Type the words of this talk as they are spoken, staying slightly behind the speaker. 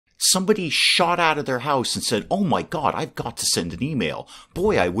Somebody shot out of their house and said, oh my God, I've got to send an email.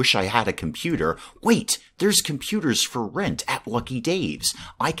 Boy, I wish I had a computer. Wait, there's computers for rent at Lucky Dave's.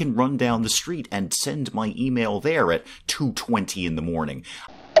 I can run down the street and send my email there at 2:20 in the morning.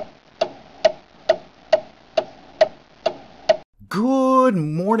 Good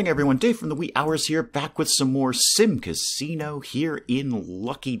morning, everyone. Dave from the wee hours here, back with some more SimCasino here in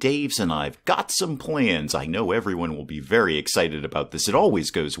Lucky Dave's, and I've got some plans. I know everyone will be very excited about this. It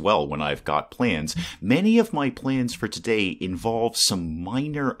always goes well when I've got plans. Many of my plans for today involve some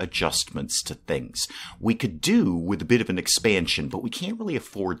minor adjustments to things. We could do with a bit of an expansion, but we can't really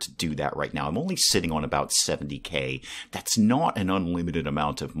afford to do that right now. I'm only sitting on about 70K. That's not an unlimited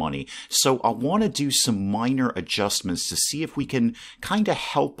amount of money. So I want to do some minor adjustments to see if we can kind of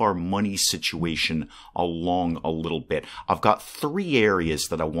help our money situation along a little bit. I've got 3 areas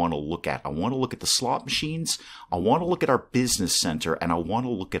that I want to look at. I want to look at the slot machines, I want to look at our business center, and I want to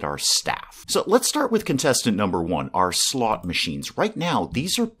look at our staff. So let's start with contestant number 1, our slot machines. Right now,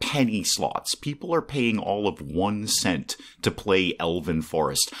 these are penny slots. People are paying all of 1 cent to play Elven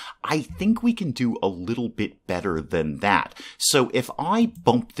Forest. I think we can do a little bit better than that. So if I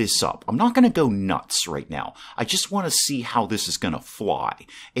bump this up, I'm not going to go nuts right now. I just want to see how this is going to fly.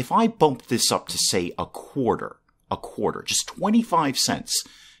 If I bump this up to, say, a quarter, just 25 cents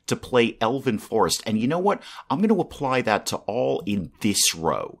to play Elven Forest, and you know what? I'm going to apply that to all in this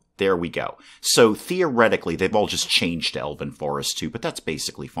row. There we go. So theoretically, they've all just changed to Elven Forest too, but that's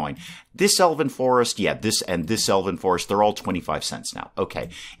basically fine. This Elven Forest, yeah, this and this Elven Forest, they're all 25 cents now. Okay,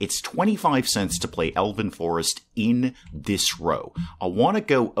 it's 25 cents to play Elven Forest in this row. I want to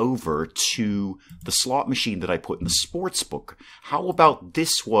go over to the slot machine that I put in the sports book. How about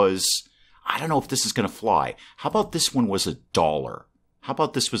this was, I don't know if this is going to fly. How about this one was $1? How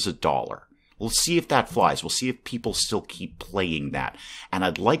about this was $1? We'll see if that flies. We'll see if people still keep playing that. And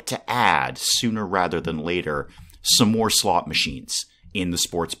I'd like to add, sooner rather than later, some more slot machines in the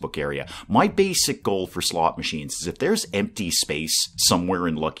sportsbook area. My basic goal for slot machines is if there's empty space somewhere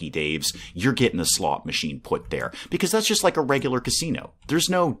in Lucky Dave's, you're getting a slot machine put there. Because that's just like a regular casino. There's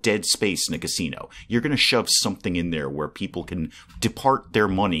no dead space in a casino. You're going to shove something in there where people can depart their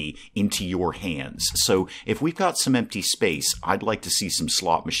money into your hands. So if we've got some empty space, I'd like to see some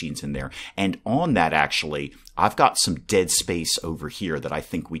slot machines in there. And on that, actually, I've got some dead space over here that I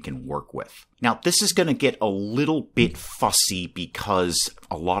think we can work with. Now, this is going to get a little bit fussy because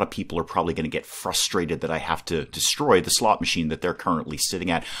a lot of people are probably going to get frustrated that I have to destroy the slot machine that they're currently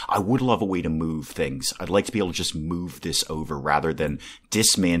sitting at. I would love a way to move things. I'd like to be able to just move this over rather than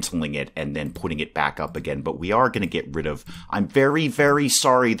dismantling it and then putting it back up again. But we are going to get rid of, I'm very, very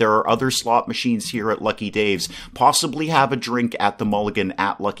sorry. There are other slot machines here at Lucky Dave's. Possibly have a drink at the Mulligan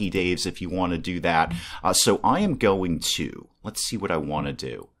at Lucky Dave's if you want to do that. So I am going to, let's see what I want to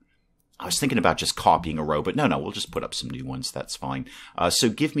do. I was thinking about just copying a row, but no, we'll just put up some new ones. That's fine. So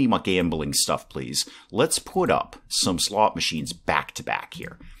give me my gambling stuff, please. Let's put up some slot machines back to back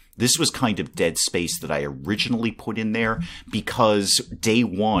here. This was kind of dead space that I originally put in there because day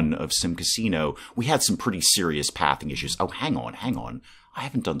 1 of SimCasino, we had some pretty serious pathing issues. Oh, hang on. I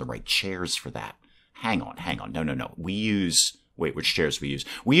haven't done the right chairs for that. Hang on. No. We use... Wait, which chairs we use?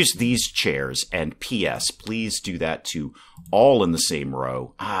 We use these chairs, and P.S., please do that to all in the same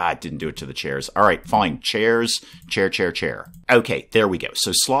row. I didn't do it to the chairs. All right, fine. Chairs, chair. Okay, there we go.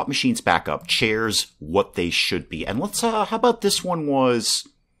 So slot machines back up, chairs, what they should be. And let's, how about this one was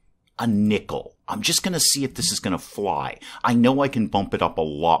a nickel? I'm just going to see if this is going to fly. I know I can bump it up a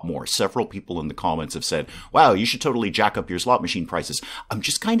lot more. Several people in the comments have said, wow, you should totally jack up your slot machine prices. I'm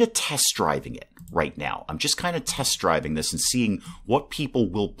just kind of test driving it right now. I'm just kind of test driving this and seeing what people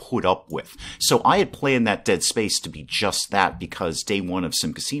will put up with. So I had planned that dead space to be just that because day 1 of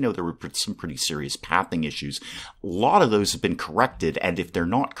SimCasino, there were some pretty serious pathing issues. A lot of those have been corrected, and if they're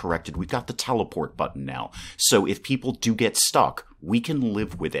not corrected, we've got the teleport button now. So if people do get stuck, we can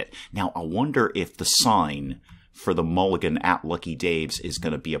live with it. Now, I wonder if the sign for the Mulligan at Lucky Dave's is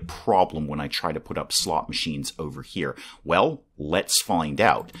going to be a problem when I try to put up slot machines over here. Well, let's find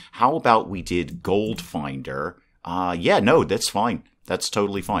out. How about we did Gold Finder? Yeah, no, that's fine. That's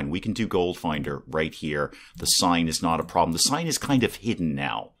totally fine. We can do Gold Finder right here. The sign is not a problem. The sign is kind of hidden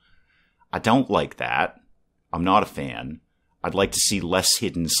now. I don't like that. I'm not a fan. I'd like to see less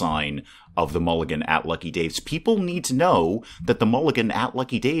hidden sign of the Mulligan at Lucky Dave's. People need to know that the Mulligan at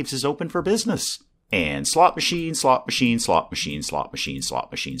Lucky Dave's is open for business. And slot machine, slot machine, slot machine, slot machine,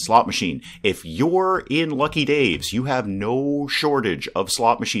 slot machine, slot machine. If you're in Lucky Dave's, you have no shortage of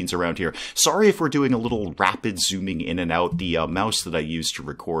slot machines around here. Sorry if we're doing a little rapid zooming in and out. The mouse that I use to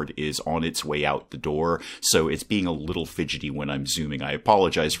record is on its way out the door, so it's being a little fidgety when I'm zooming. I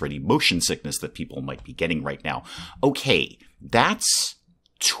apologize for any motion sickness that people might be getting right now. Okay, that's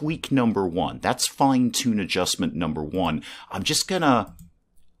tweak number one. That's fine-tune adjustment number one. I'm just gonna...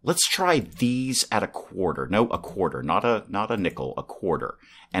 Let's try these at a quarter. No, a quarter, not a nickel, a quarter.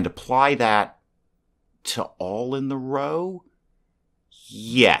 And apply that to all in the row?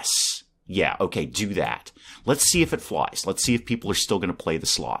 Yes. Yeah, okay, do that. Let's see if it flies. Let's see if people are still going to play the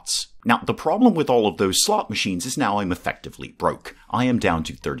slots. Now, the problem with all of those slot machines is now I'm effectively broke. I am down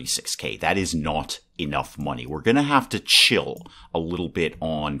to 36K. That is not enough money. We're going to have to chill a little bit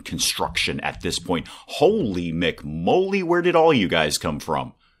on construction at this point. Holy McMoly, where did all you guys come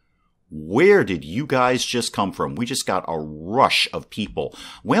from? Where did you guys just come from? We just got a rush of people.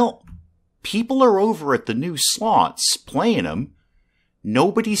 Well, people are over at the new slots playing them.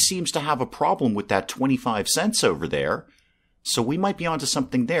 Nobody seems to have a problem with that 25 cents over there. So we might be onto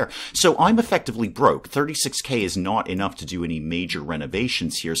something there. So I'm effectively broke. 36K is not enough to do any major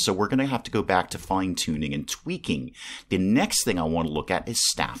renovations here. So we're going to have to go back to fine-tuning and tweaking. The next thing I want to look at is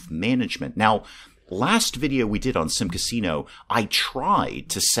staff management. Now, last video we did on SimCasino, I tried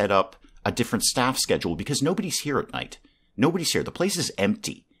to set up a different staff schedule because nobody's here at night. Nobody's here. The place is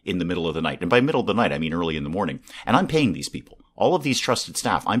empty in the middle of the night. And by middle of the night, I mean early in the morning. And I'm paying these people. All of these trusted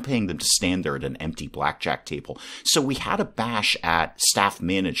staff, I'm paying them to stand there at an empty blackjack table. So we had a bash at staff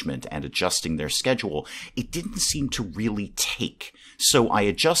management and adjusting their schedule. It didn't seem to really take. So I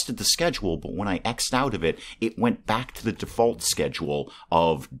adjusted the schedule, but when I X'd out of it, it went back to the default schedule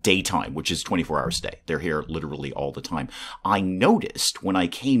of daytime, which is 24 hours a day. They're here literally all the time. I noticed when I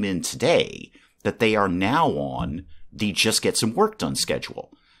came in today that they are now on the just get some work done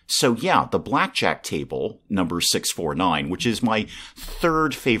schedule. So yeah, the blackjack table, number 649, which is my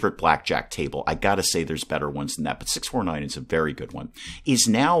third favorite blackjack table, I gotta say there's better ones than that, but 649 is a very good one, is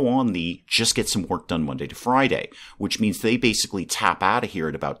now on the just get some work done Monday to Friday, which means they basically tap out of here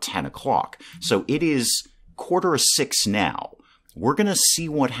at about 10 o'clock. So it is 5:45 now. We're gonna see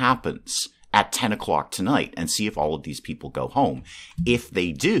what happens at 10 o'clock tonight and see if all of these people go home. If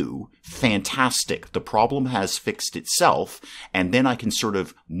they do, fantastic. The problem has fixed itself, and then I can sort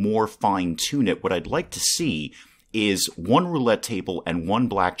of more fine-tune it. What I'd like to see is one roulette table and one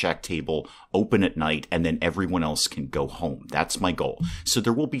blackjack table open at night, and then everyone else can go home. That's my goal. So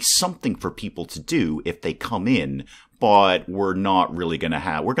there will be something for people to do if they come in, but we're not really going to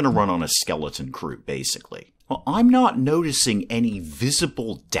have... We're going to run on a skeleton crew, basically. Well, I'm not noticing any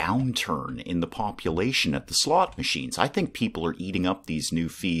visible downturn in the population at the slot machines. I think people are eating up these new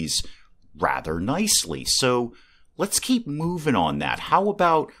fees rather nicely. So let's keep moving on that. How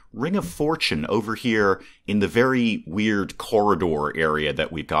about Ring of Fortune over here in the very weird corridor area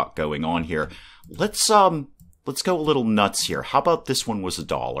that we've got going on here? Let's go a little nuts here. How about this one was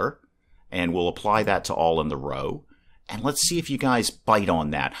 $1? And we'll apply that to all in the row. And let's see if you guys bite on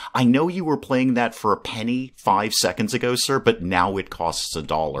that. I know you were playing that for a penny 5 seconds ago, sir, but now it costs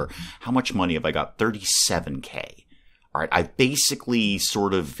 $1. How much money have I got? 37K. All right, I've basically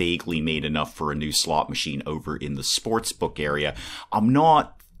sort of vaguely made enough for a new slot machine over in the sportsbook area. I'm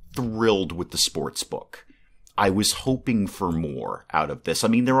not thrilled with the sportsbook. I was hoping for more out of this. I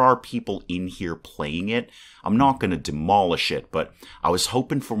mean, there are people in here playing it. I'm not going to demolish it, but I was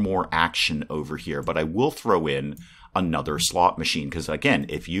hoping for more action over here. But I will throw in another slot machine, because again,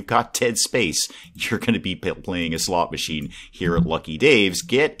 if you've got dead space, you're going to be playing a slot machine here at Lucky Dave's.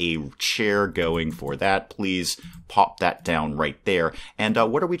 Get a chair going for that, please. Pop that down right there. And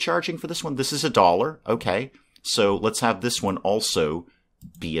what are we charging for this one? This is $1. Okay, so let's have this one also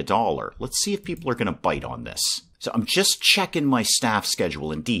be $1. Let's see if people are going to bite on this. So I'm just checking my staff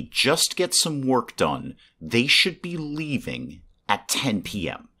schedule. Indeed, just get some work done. They should be leaving at 10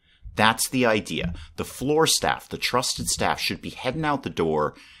 p.m. That's the idea. The floor staff, the trusted staff, should be heading out the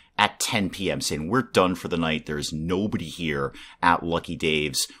door at 10 p.m. saying, we're done for the night. There's nobody here at Lucky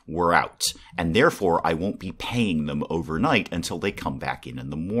Dave's. We're out. And therefore, I won't be paying them overnight until they come back in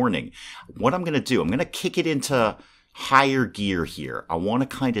the morning. What I'm going to do, I'm going to kick it into higher gear here. I want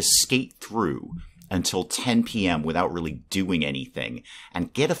to kind of skate through until 10 p.m. without really doing anything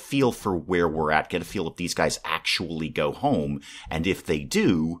and get a feel for where we're at, get a feel if these guys actually go home. And if they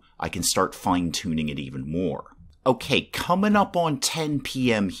do, I can start fine-tuning it even more. Okay, coming up on 10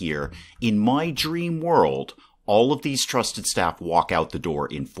 p.m. here, in my dream world, all of these trusted staff walk out the door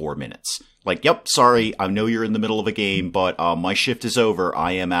in 4 minutes. Like, yep, sorry, I know you're in the middle of a game, but my shift is over.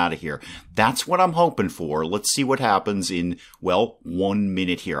 I am out of here. That's what I'm hoping for. Let's see what happens in, well, 1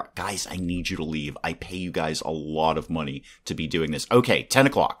 minute here. Guys, I need you to leave. I pay you guys a lot of money to be doing this. Okay, 10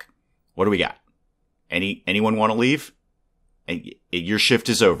 o'clock. What do we got? Anyone want to leave? Your shift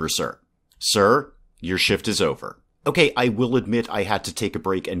is over, sir. Sir, your shift is over. Okay, I will admit I had to take a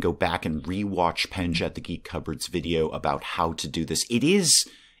break and go back and rewatch Penge at the Geek Cupboard's video about how to do this.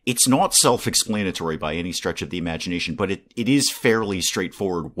 It's not self-explanatory by any stretch of the imagination, but it is fairly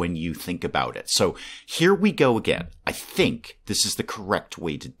straightforward when you think about it. So here we go again. I think this is the correct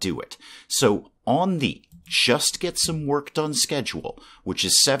way to do it. So on the Just Get Some Work Done schedule, which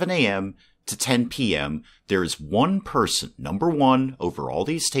is 7 a.m. to 10 p.m., there is one person, number one, over all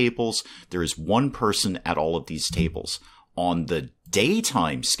these tables. There is one person at all of these tables. On the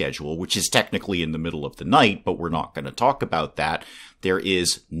daytime schedule, which is technically in the middle of the night, but we're not going to talk about that, there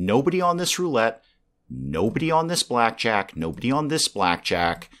is nobody on this roulette, nobody on this blackjack, nobody on this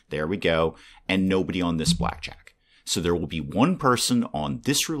blackjack, there we go, and nobody on this blackjack. So there will be one person on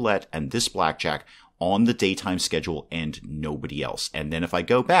this roulette and this blackjack on the daytime schedule and nobody else. And then if I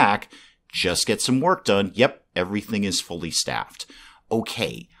go back, just get some work done, yep, everything is fully staffed.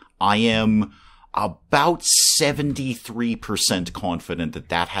 Okay, I am about 73% confident that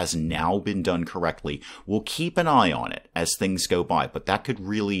that has now been done correctly. We'll keep an eye on it as things go by, but that could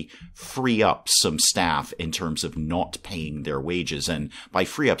really free up some staff in terms of not paying their wages. And by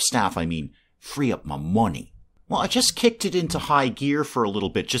free up staff, I mean free up my money. Well, I just kicked it into high gear for a little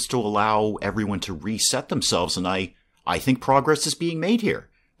bit just to allow everyone to reset themselves, and I think progress is being made here.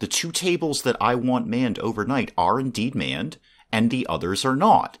 The 2 tables that I want manned overnight are indeed manned, and the others are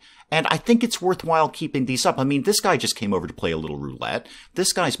not. And I think it's worthwhile keeping these up. I mean, this guy just came over to play a little roulette.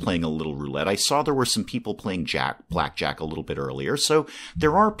 This guy's playing a little roulette. I saw there were some people playing blackjack a little bit earlier. So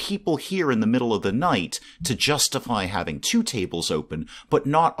there are people here in the middle of the night to justify having 2 tables open, but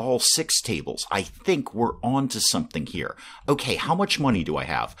not all 6 tables. I think we're onto something here. Okay, how much money do I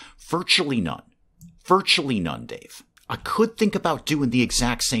have? Virtually none. Virtually none, Dave. I could think about doing the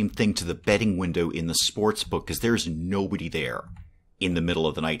exact same thing to the betting window in the sports book because there's nobody there in the middle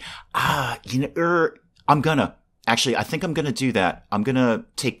of the night. I think I'm going to do that. I'm going to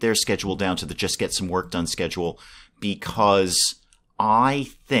take their schedule down to the Just Get Some Work Done schedule because I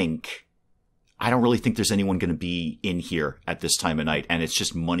don't really think there's anyone going to be in here at this time of night, and it's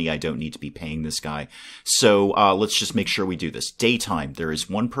just money I don't need to be paying this guy. So let's just make sure we do this. Daytime, there is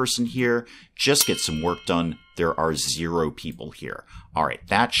one person here. Just Get Some Work Done. There are 0 people here. All right,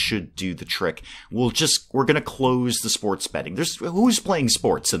 that should do the trick. We're going to close the sports betting. Who's playing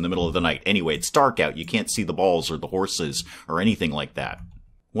sports in the middle of the night? Anyway, it's dark out. You can't see the balls or the horses or anything like that.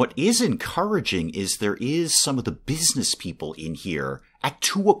 What is encouraging is there is some of the business people in here at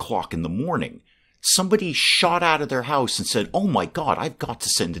 2 o'clock in the morning. Somebody shot out of their house and said, oh my God, I've got to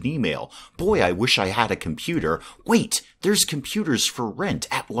send an email. Boy, I wish I had a computer. Wait, there's computers for rent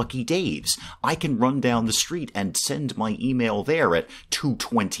at Lucky Dave's. I can run down the street and send my email there at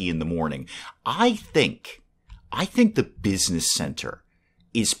 2:20 in the morning. I think the business center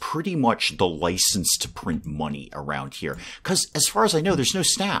is pretty much the license to print money around here. Because as far as I know, there's no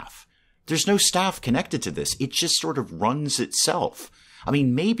staff. There's no staff connected to this. It just sort of runs itself. I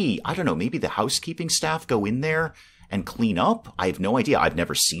mean, maybe the housekeeping staff go in there and clean up. I have no idea. I've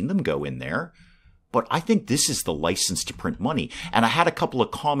never seen them go in there. But I think this is the license to print money. And I had a couple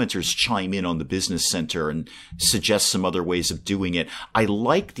of commenters chime in on the business center and suggest some other ways of doing it. I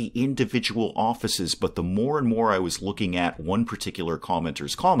like the individual offices, but the more and more I was looking at one particular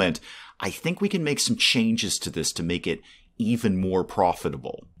commenter's comment, I think we can make some changes to this to make it even more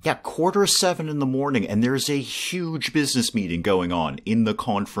profitable. Yeah, 6:45 in the morning, and there's a huge business meeting going on in the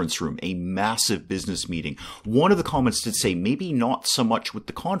conference room, a massive business meeting. One of the comments did say maybe not so much with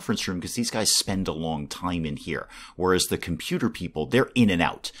the conference room because these guys spend a long time in here, whereas the computer people, they're in and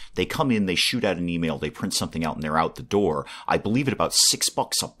out. They come in, they shoot out an email, they print something out, and they're out the door. I believe at about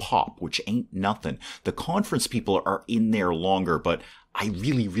 $6 a pop, which ain't nothing. The conference people are in there longer, but I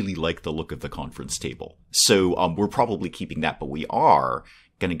really, really like the look of the conference table. So we're probably keeping that, but we are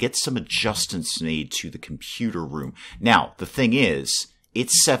going to get some adjustments made to the computer room. Now, the thing is,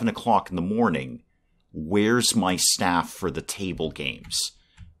 it's 7 o'clock in the morning. Where's my staff for the table games?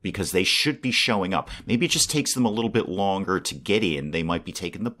 Because they should be showing up. Maybe it just takes them a little bit longer to get in. They might be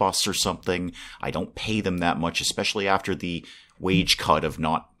taking the bus or something. I don't pay them that much, especially after the wage cut of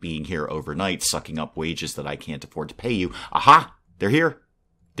not being here overnight, sucking up wages that I can't afford to pay you. Aha! They're here.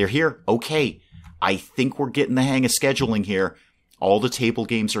 They're here. Okay. I think we're getting the hang of scheduling here. All the table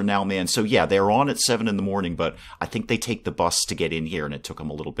games are now manned. So yeah, they're on at 7 in the morning, but I think they take the bus to get in here, and it took them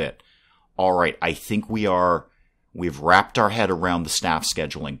a little bit. All right, I think we've wrapped our head around the staff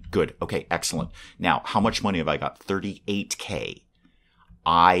scheduling. Good. Okay, excellent. Now, how much money have I got? 38K.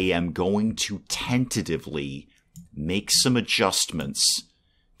 I am going to tentatively make some adjustments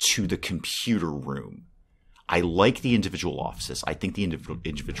to the computer room. I like the individual offices. I think the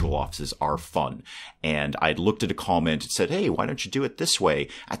individual offices are fun. And I'd looked at a comment and said, hey, why don't you do it this way?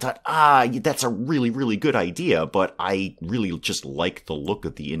 I thought, that's a really, really good idea, but I really just like the look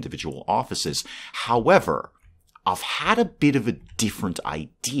of the individual offices. However, I've had a bit of a different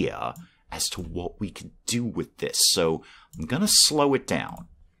idea as to what we could do with this. So I'm going to slow it down.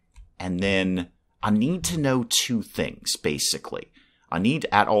 And then I need to know two things, basically. I need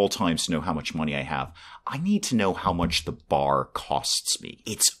at all times to know how much money I have. I need to know how much the bar costs me.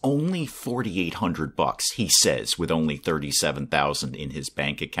 It's only $4,800, he says, with only $37,000 in his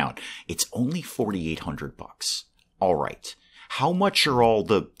bank account. It's only $4,800. All right. How much are all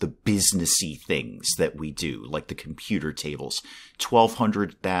the businessy things that we do, like the computer tables?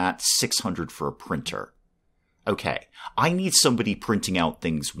 $1,200 that, $600 for a printer. Okay, I need somebody printing out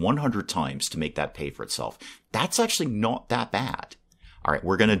things 100 times to make that pay for itself. That's actually not that bad. All right,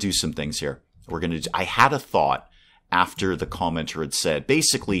 we're going to do some things here. I had a thought after the commenter had said,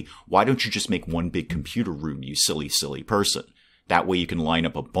 basically, why don't you just make one big computer room, you silly, silly person? That way you can line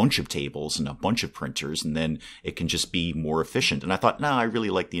up a bunch of tables and a bunch of printers, and then it can just be more efficient. And I thought, I really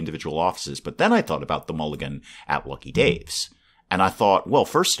like the individual offices. But then I thought about the mulligan at Lucky Dave's. And I thought, well,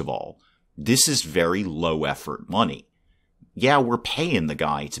 first of all, this is very low effort money. Yeah, we're paying the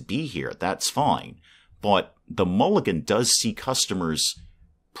guy to be here. That's fine. But the mulligan does see customers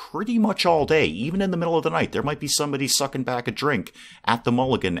pretty much all day, even in the middle of the night. There might be somebody sucking back a drink at the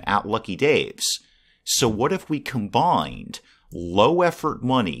mulligan at Lucky Dave's. So what if we combined low effort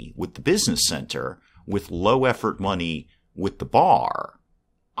money with the business center with low effort money with the bar?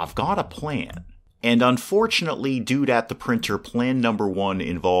 I've got a plan. And unfortunately, dude at the printer, plan number one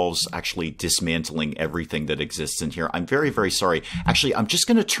involves actually dismantling everything that exists in here. I'm very, very sorry. Actually, I'm just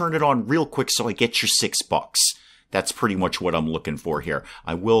going to turn it on real quick so I get your $6. That's pretty much what I'm looking for here.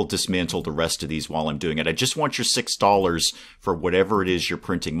 I will dismantle the rest of these while I'm doing it. I just want your $6 for whatever it is you're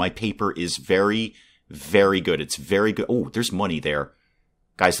printing. My paper is very, very good. It's very good. Oh, there's money there.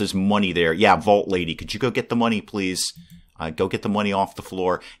 Guys, there's money there. Yeah, Vault Lady, could you go get the money, please? Go get the money off the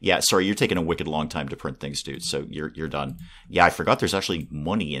floor. Yeah, sorry, you're taking a wicked long time to print things, dude. So you're done. Yeah, I forgot there's actually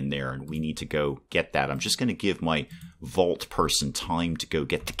money in there, and we need to go get that. I'm just going to give my vault person time to go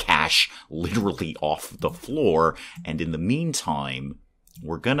get the cash literally off the floor. And in the meantime,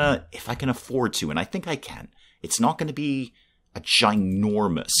 we're going to, if I can afford to, and I think I can, it's not going to be a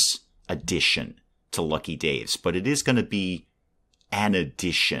ginormous addition to Lucky Dave's, but it is going to be an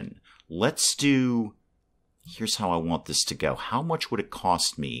addition. Let's do... Here's how I want this to go. How much would it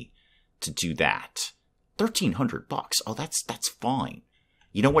cost me to do that? $1,300. Oh, that's fine.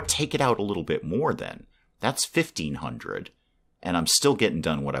 You know what? Take it out a little bit more then. That's $1,500. And I'm still getting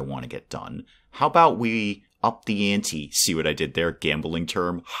done what I want to get done. How about we up the ante? See what I did there? Gambling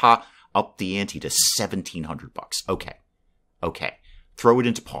term. Ha! Up the ante to $1,700. Okay. Throw it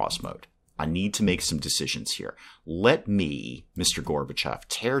into pause mode. I need to make some decisions here. Let me, Mr. Gorbachev,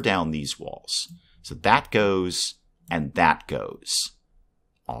 tear down these walls. So that goes, and that goes.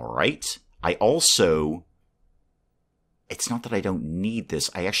 All right. I also, it's not that I don't need this.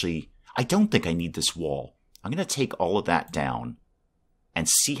 I don't think I need this wall. I'm going to take all of that down and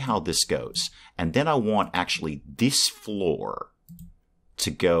see how this goes. And then I want actually this floor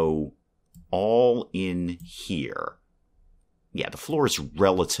to go all in here. Yeah, the floor is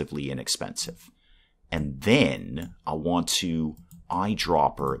relatively inexpensive. And then I want to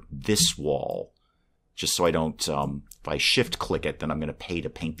eyedropper this wall. Just so I don't, if I shift click it, then I'm going to pay to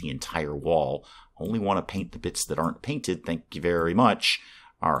paint the entire wall. Only want to paint the bits that aren't painted. Thank you very much.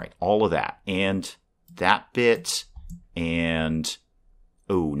 All right, all of that. And that bit. And,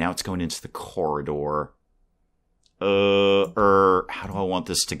 oh, now it's going into the corridor. How do I want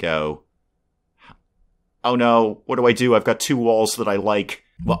this to go? Oh no, what do? I've got two walls that I like.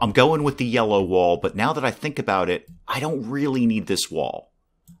 Well, I'm going with the yellow wall, but now that I think about it, I don't really need this wall.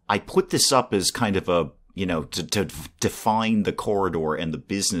 I put this up as kind of a, to define the corridor and the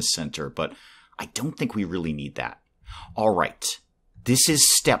business center, but I don't think we really need that. All right. This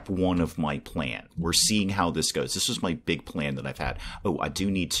is step one of my plan. We're seeing how this goes. This was my big plan that I've had. Oh, I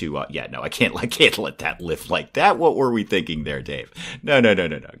do need to, yeah, no, I can't let that lift like that. What were we thinking there, Dave? No.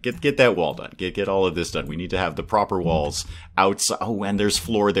 Get that wall done. Get all of this done. We need to have the proper walls outside. Oh, and there's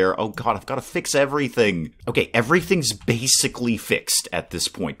floor there. Oh God, I've got to fix everything. Okay, everything's basically fixed at this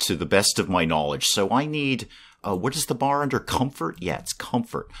point, to the best of my knowledge. So I need, what is the bar under? Comfort? Yeah, it's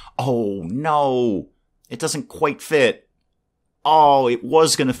comfort. Oh, no. It doesn't quite fit. Oh, it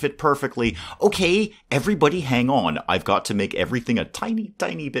was going to fit perfectly. Okay, everybody hang on. I've got to make everything a tiny,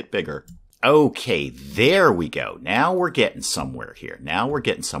 tiny bit bigger. Okay, there we go. Now we're getting somewhere here.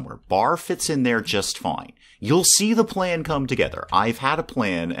 Bar fits in there just fine. You'll see the plan come together. I've had a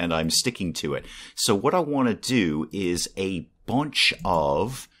plan and I'm sticking to it. So what I want to do is a bunch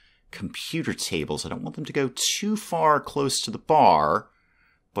of computer tables. I don't want them to go too far close to the bar,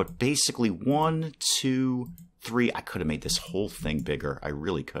 but basically 1, 2, 3. I could have made this whole thing bigger. I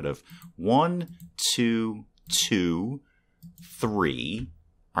really could have. 1, 2, 2, 3.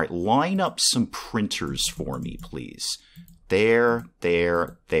 All right, line up some printers for me, please. There,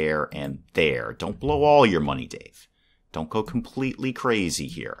 and there. Don't blow all your money, Dave. Don't go completely crazy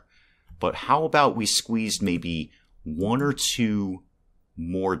here. But how about we squeezed maybe 1 or 2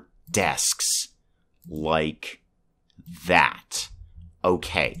 more desks like that?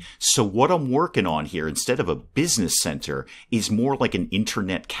 Okay, so what I'm working on here, instead of a business center, is more like an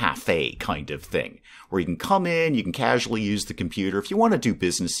internet cafe kind of thing, where you can come in, you can casually use the computer. If you want to do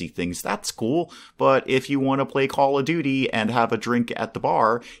businessy things, that's cool, but if you want to play Call of Duty and have a drink at the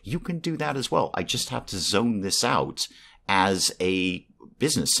bar, you can do that as well. I just have to zone this out as a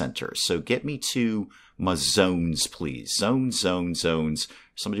business center. So get me to my zones, please. Zones.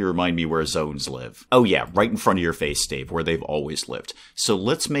 Somebody remind me where zones live. Oh yeah, right in front of your face, Dave, where they've always lived. So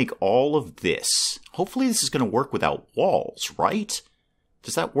let's make all of this. Hopefully this is going to work without walls, right?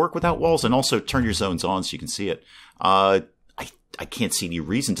 Does that work without walls? And also turn your zones on so you can see it. I can't see any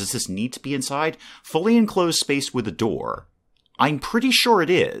reason. Does this need to be inside? Fully enclosed space with a door. I'm pretty sure it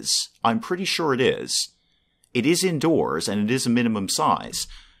is. It is indoors and it is a minimum size.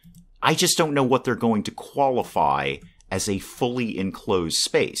 I just don't know what they're going to qualify as a fully enclosed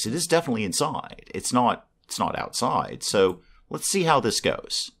space. It is definitely inside. It's not outside. So let's see how this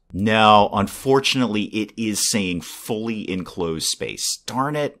goes. No, unfortunately, it is saying fully enclosed space.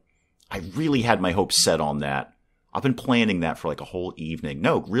 Darn it. I really had my hopes set on that. I've been planning that for like a whole evening.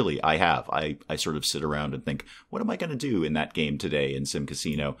 No, really, I have. I sort of sit around and think, what am I going to do in that game today in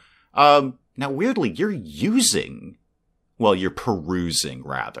SimCasino? Now, weirdly, you're perusing,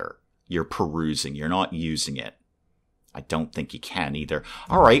 rather. You're perusing. You're not using it. I don't think you can either.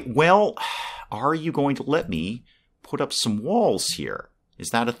 All right, well, are you going to let me put up some walls here?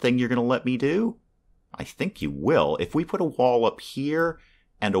 Is that a thing you're going to let me do? I think you will. If we put a wall up here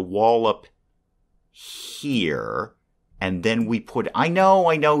and a wall up here, and then we put... I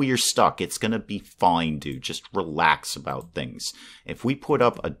know you're stuck. It's going to be fine, dude. Just relax about things. If we put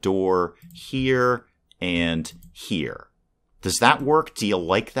up a door here and here, does that work? Do you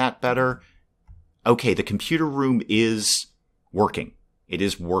like that better? Okay, the computer room is working. It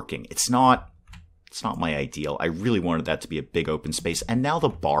is working. It's not my ideal. I really wanted that to be a big open space, and now the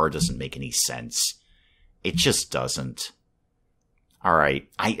bar doesn't make any sense. It just doesn't. All right,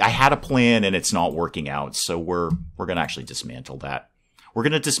 I had a plan and it's not working out, so we're going to actually dismantle that. We're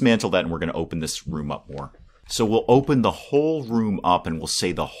going to dismantle that and we're going to open this room up more. So we'll open the whole room up and we'll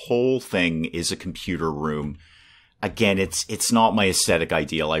say the whole thing is a computer room. Again, it's not my aesthetic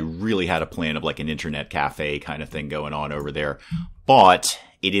ideal. I really had a plan of like an internet cafe kind of thing going on over there. But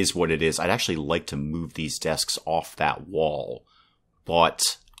it is what it is. I'd actually like to move these desks off that wall.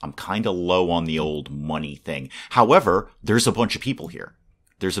 But I'm kind of low on the old money thing. However, there's a bunch of people here.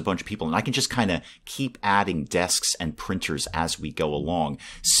 And I can just kind of keep adding desks and printers as we go along.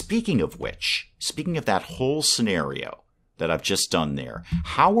 Speaking of that whole scenario that I've just done there,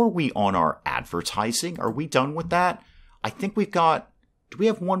 how are we on our advertising? Are we done with that? I think we've got... Do we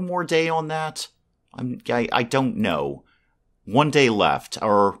have one more day on that? I don't know. 1 day left.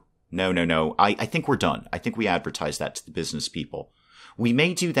 Or... No. I think we're done. I think we advertised that to the business people. We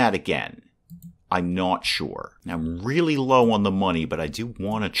may do that again. I'm not sure. Now, I'm really low on the money, but I do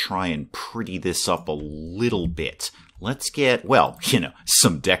want to try and pretty this up a little bit. Let's get,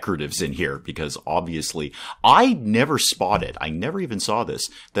 some decoratives in here, because obviously I never spotted, I never even saw this,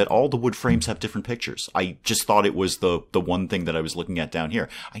 that all the wood frames have different pictures. I just thought it was the one thing that I was looking at down here.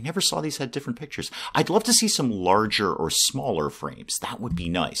 I never saw these had different pictures. I'd love to see some larger or smaller frames. That would be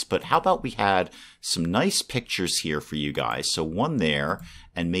nice. But how about we had some nice pictures here for you guys? So one there,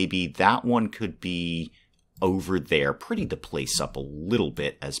 and maybe that one could be over there. Pretty the place up a little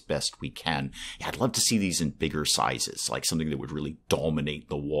bit as best we can. Yeah, I'd love to see these in bigger sizes, like something that would really dominate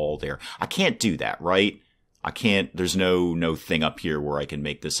the wall there. I can't do that, right? I can't, there's no thing up here where I can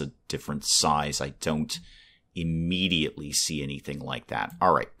make this a different size. I don't immediately see anything like that.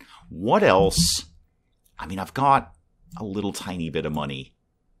 All right. What else? I mean, I've got a little tiny bit of money.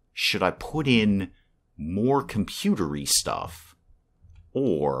 Should I put in more computery stuff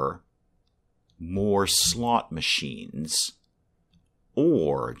or more slot machines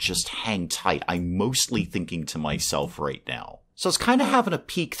or just hang tight? I'm mostly thinking to myself right now. So I was kind of having a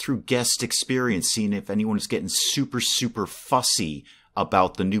peek through guest experience, seeing if anyone's getting super, super fussy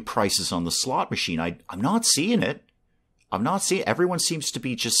about the new prices on the slot machine. I'm not seeing it. I'm not seeing it. Everyone seems to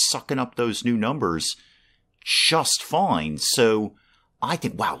be just sucking up those new numbers just fine. So I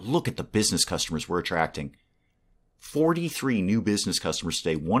think, wow, look at the business customers we're attracting. 43 new business customers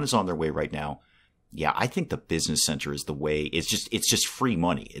today. One is on their way right now. Yeah, I think the business center is the way. It's just free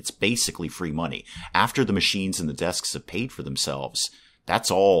money. It's basically free money. After the machines and the desks have paid for themselves, that's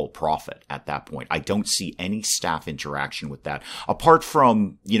all profit at that point. I don't see any staff interaction with that. Apart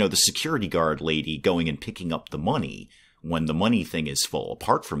from, the security guard lady going and picking up the money when the money thing is full.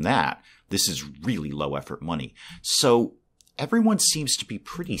 Apart from that, this is really low effort money. So everyone seems to be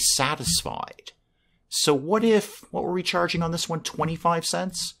pretty satisfied. So what were we charging on this one? 25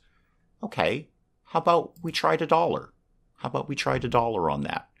 cents? Okay. How about we tried $1? How about we tried $1 on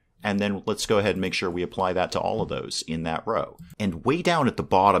that? And then let's go ahead and make sure we apply that to all of those in that row. And way down at the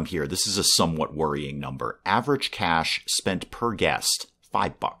bottom here, this is a somewhat worrying number. Average cash spent per guest,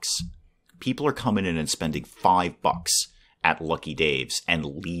 $5. People are coming in and spending $5 at Lucky Dave's and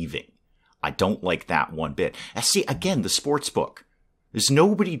leaving. I don't like that one bit. See, again, the sports book. There's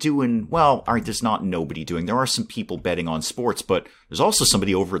nobody doing, well, all right, there's not nobody doing. There are some people betting on sports, but there's also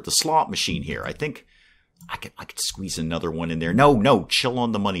somebody over at the slot machine here. I think I could squeeze another one in there. No, chill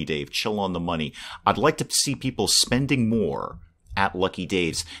on the money, Dave. Chill on the money. I'd like to see people spending more at Lucky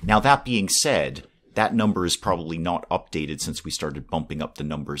Dave's. Now, that being said, that number is probably not updated since we started bumping up the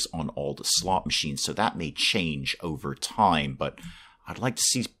numbers on all the slot machines, so that may change over time, but I'd like to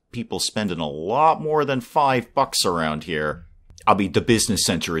see people spending a lot more than $5 around here. I mean, the business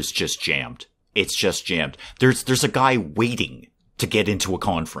center is just jammed. It's just jammed. There's a guy waiting to get into a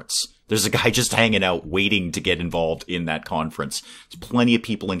conference. There's a guy just hanging out waiting to get involved in that conference. There's plenty of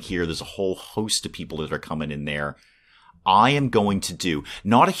people in here. There's a whole host of people that are coming in there. I am going to do,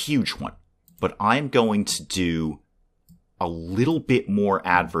 not a huge one, but I'm going to do a little bit more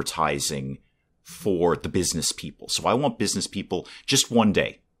advertising for the business people. So I want business people just one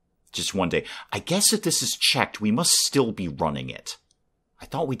day. Just one day. I guess if this is checked, we must still be running it. I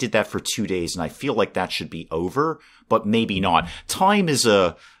thought we did that for 2 days, and I feel like that should be over, but maybe not. Time is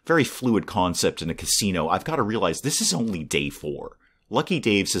a very fluid concept in a casino. I've got to realize this is only day 4. Lucky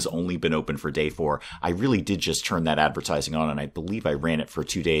Dave's has only been open for day 4. I really did just turn that advertising on, and I believe I ran it for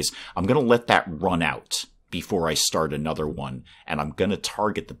 2 days. I'm going to let that run out before I start another one, and I'm going to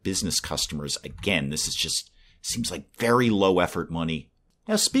target the business customers again. This is just, seems like very low effort money.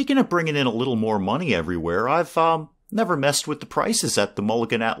 Now, speaking of bringing in a little more money everywhere, I've never messed with the prices at the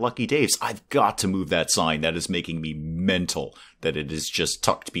Mulligan at Lucky Dave's. I've got to move that sign. That is making me mental that it is just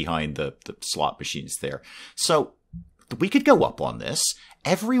tucked behind the slot machines there. So we could go up on this.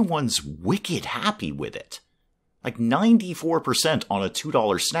 Everyone's wicked happy with it. Like 94% on a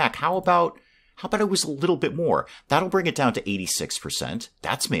 $2 snack. How about it was a little bit more? That'll bring it down to 86%.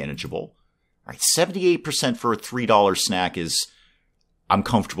 That's manageable. All right, 78% for a $3 snack is... I'm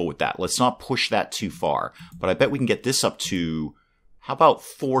comfortable with that. Let's not push that too far. But I bet we can get this up to, how about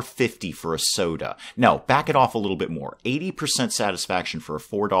 $4.50 for a soda? No, back it off a little bit more. 80% satisfaction for a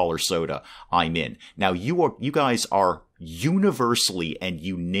 $4 soda. I'm in. Now, you guys are universally and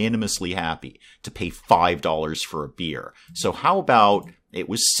unanimously happy to pay $5 for a beer. So how about it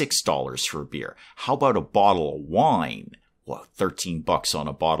was $6 for a beer? How about a bottle of wine? Well, $13 on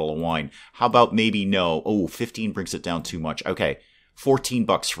a bottle of wine. How about maybe no? Oh, 15 brings it down too much. Okay.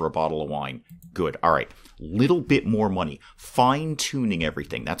 $14 for a bottle of wine. Good. All right. Little bit more money. Fine-tuning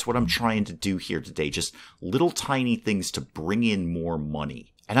everything. That's what I'm trying to do here today. Just little tiny things to bring in more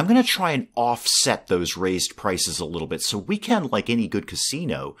money. And I'm going to try and offset those raised prices a little bit so we can, like any good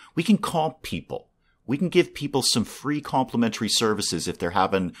casino, we can comp people. We can give people some free complimentary services if they're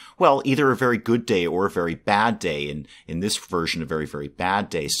having, well, either a very good day or a very bad day. And in this version, a very, very bad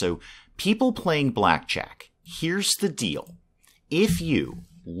day. So people playing blackjack, here's the deal. If you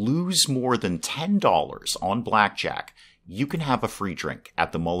lose more than $10 on blackjack, you can have a free drink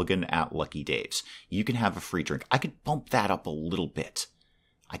at the Mulligan at Lucky Dave's. You can have a free drink. I could bump that up a little bit.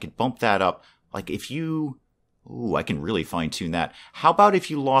 I could bump that up. Like if you Ooh, I can really fine-tune that. How about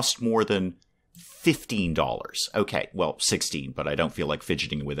if you lost more than $15? Okay, well, 16, but I don't feel like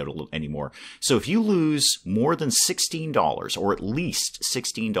fidgeting with it anymore. So if you lose more than $16, or at least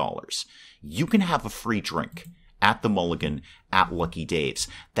 $16, you can have a free drink at the Mulligan at Lucky Dave's.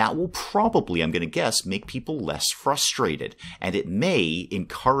 That will probably, I'm going to guess, make people less frustrated, and it may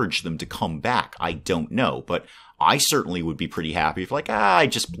encourage them to come back. I don't know, but I certainly would be pretty happy if, like, I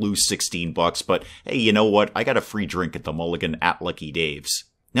just blew $16, but hey, you know what? I got a free drink at the Mulligan at Lucky Dave's.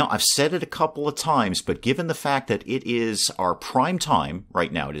 Now, I've said it a couple of times, but given the fact that it is our prime time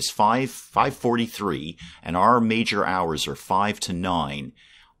right now, it is 5:43, and our major hours are 5 to 9,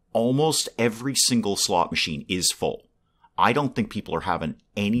 almost every single slot machine is full. I don't think people are having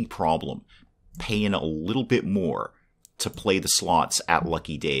any problem paying a little bit more to play the slots at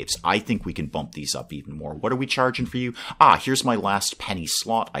Lucky Dave's. I think we can bump these up even more. What are we charging for you? Here's my last penny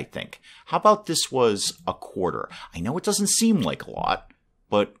slot, I think. How about this was a quarter? I know it doesn't seem like a lot,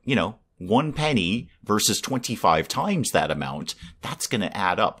 but, you know, 1 penny versus 25 times that amount, that's going to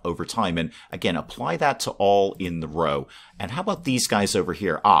add up over time. And again, apply that to all in the row. And how about these guys over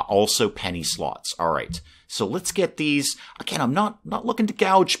here? Also penny slots. All right. So let's get these. Again, I'm not looking to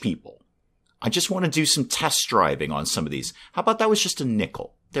gouge people. I just want to do some test driving on some of these. How about that was just a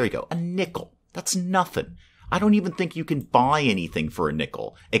nickel? There you go. A nickel. That's nothing. I don't even think you can buy anything for a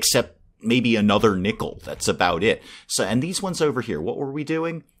nickel except maybe another nickel. That's about it. So, and these ones over here, what were we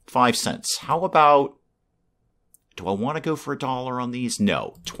doing? 5 cents. How about, do I want to go for $1 on these?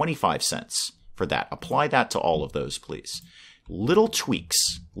 No, 25 cents for that. Apply that to all of those, please. Little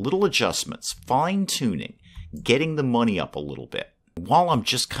tweaks, little adjustments, fine tuning, getting the money up a little bit. While I'm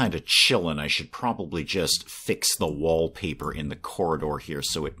just kind of chilling, I should probably just fix the wallpaper in the corridor here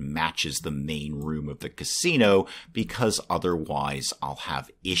so it matches the main room of the casino, because otherwise I'll have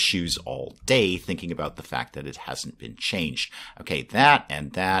issues all day thinking about the fact that it hasn't been changed. Okay, that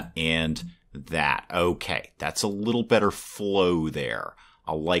and that and that. Okay, that's a little better flow there.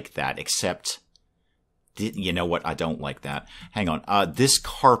 I like that, except, you know what? I don't like that. Hang on. This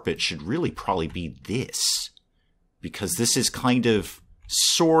carpet should really probably be this, because this is kind of,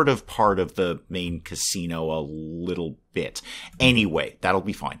 sort of part of the main casino a little bit. Anyway, that'll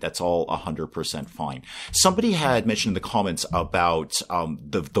be fine. That's all 100% fine. Somebody had mentioned in the comments about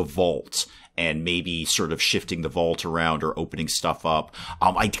the vault, and maybe sort of shifting the vault around or opening stuff up.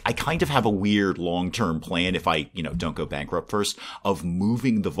 I kind of have a weird long-term plan, if I, don't go bankrupt first, of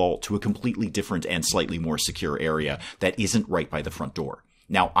moving the vault to a completely different and slightly more secure area that isn't right by the front door.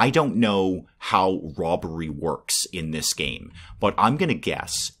 Now, I don't know how robbery works in this game, but I'm going to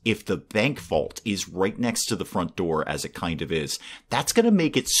guess if the bank vault is right next to the front door, as it kind of is, that's going to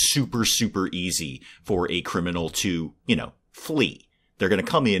make it super, super easy for a criminal to, flee. They're going to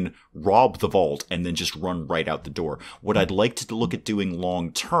come in, rob the vault, and then just run right out the door. What I'd like to look at doing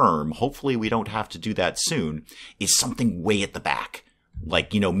long term, hopefully we don't have to do that soon, is something way at the back.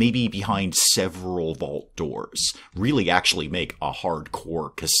 Like, maybe behind several vault doors. Really actually make a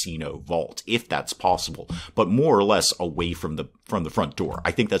hardcore casino vault, if that's possible. But more or less away from the front door.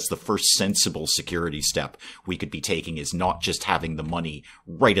 I think that's the first sensible security step we could be taking, is not just having the money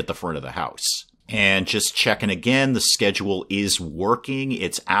right at the front of the house. And just checking again, the schedule is working.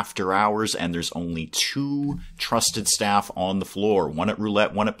 It's after hours, and there's only 2 trusted staff on the floor. 1 at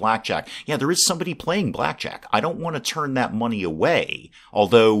roulette, 1 at blackjack. Yeah, there is somebody playing blackjack. I don't want to turn that money away,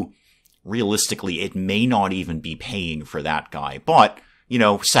 although realistically it may not even be paying for that guy. But,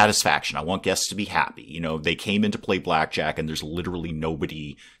 satisfaction. I want guests to be happy. They came in to play blackjack and there's literally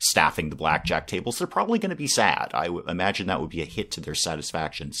nobody staffing the blackjack tables. They're probably going to be sad. I would imagine that would be a hit to their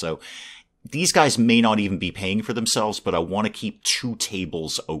satisfaction. So these guys may not even be paying for themselves, but I want to keep 2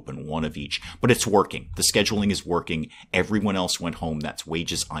 tables open, 1 of each. But it's working. The scheduling is working. Everyone else went home. That's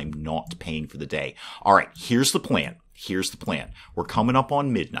wages I'm not paying for the day. All right, here's the plan. We're coming up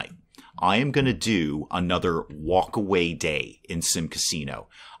on midnight. I am going to do another walk-away day in SimCasino.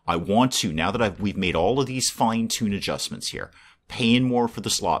 I want to, now that we've made all of these fine-tune adjustments here, paying more for the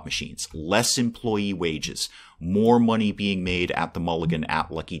slot machines, less employee wages, more money being made at the Mulligan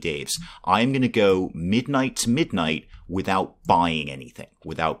at Lucky Dave's. I'm going to go midnight to midnight without buying anything,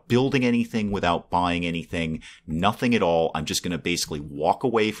 without building anything, without buying anything, nothing at all. I'm just going to basically walk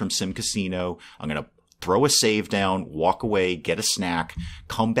away from SimCasino. I'm going to throw a save down, walk away, get a snack,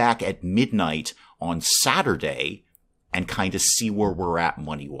 come back at midnight on Saturday, and kind of see where we're at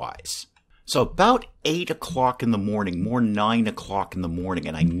money-wise. So about 8 o'clock in the morning, more 9 o'clock in the morning,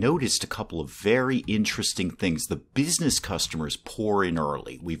 and I noticed a couple of very interesting things. The business customers pour in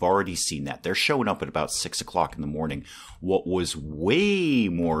early. We've already seen that. They're showing up at about 6 o'clock in the morning. What was way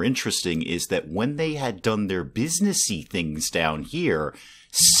more interesting is that when they had done their businessy things down here,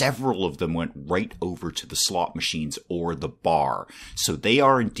 several of them went right over to the slot machines or the bar. So they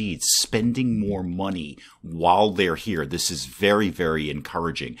are indeed spending more money while they're here. This is very, very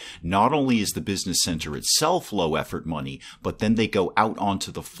encouraging. Not only is the business center itself low effort money, but then they go out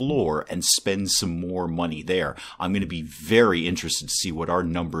onto the floor and spend some more money there. I'm going to be very interested to see what our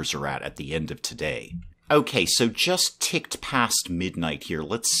numbers are at the end of today. Okay, so just ticked past midnight here.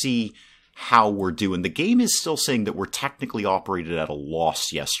 Let's see how we're doing. The game is still saying that we're technically operated at a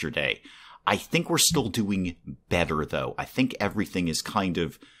loss yesterday. I think we're still doing better, though. I think everything is kind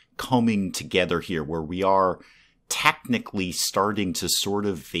of coming together here where we are technically starting to sort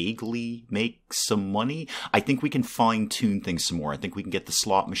of vaguely make some money. I think we can fine-tune things some more. I think we can get the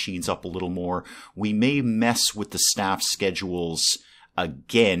slot machines up a little more. We may mess with the staff schedules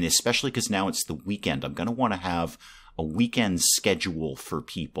again, especially because now it's the weekend. I'm going to want to have a weekend schedule for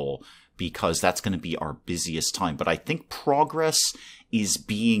people because that's going to be our busiest time. But I think progress is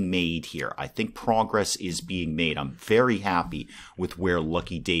being made here. I think progress is being made. I'm very happy with where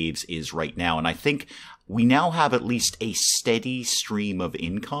Lucky Dave's is right now. And I think we now have at least a steady stream of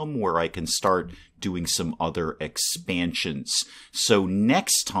income where I can start doing some other expansions. So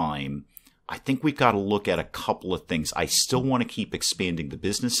next time, I think we've got to look at a couple of things. I still want to keep expanding the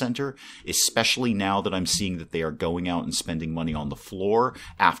business center, especially now that I'm seeing that they are going out and spending money on the floor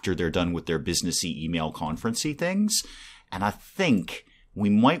after they're done with their businessy email conferencey things. And I think we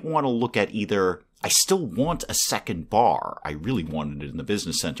might want to look at either, I still want a second bar. I really wanted it in the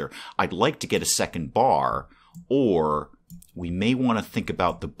business center. I'd like to get a second bar, or we may want to think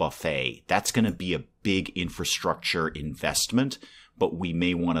about the buffet. That's going to be a big infrastructure investment, but we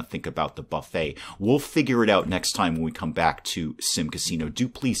may want to think about the buffet. We'll figure it out next time when we come back to SimCasino. Do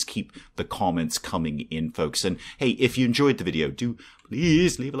please keep the comments coming in, folks. And hey, if you enjoyed the video, do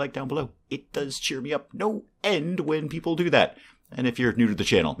please leave a like down below. It does cheer me up no end when people do that. And if you're new to the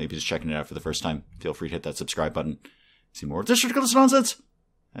channel, maybe just checking it out for the first time, feel free to hit that subscribe button. See more of this ridiculous nonsense.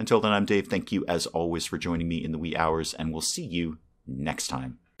 Until then, I'm Dave. Thank you, as always, for joining me in the wee hours, and we'll see you next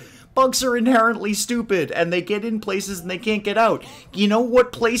time. Bugs are inherently stupid, and they get in places and they can't get out. You know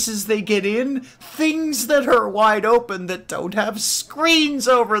what places they get in? Things that are wide open that don't have screens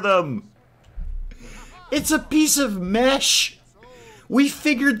over them. It's a piece of mesh. We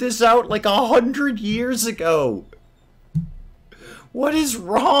figured this out like 100 years ago. What is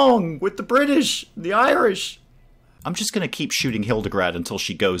wrong with the British, the Irish? I'm just going to keep shooting Hildegard until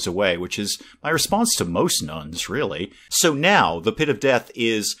she goes away, which is my response to most nuns, really. So now, the pit of death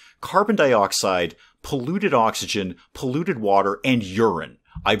is carbon dioxide, polluted oxygen, polluted water, and urine.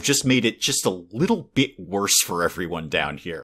 I've just made it just a little bit worse for everyone down here.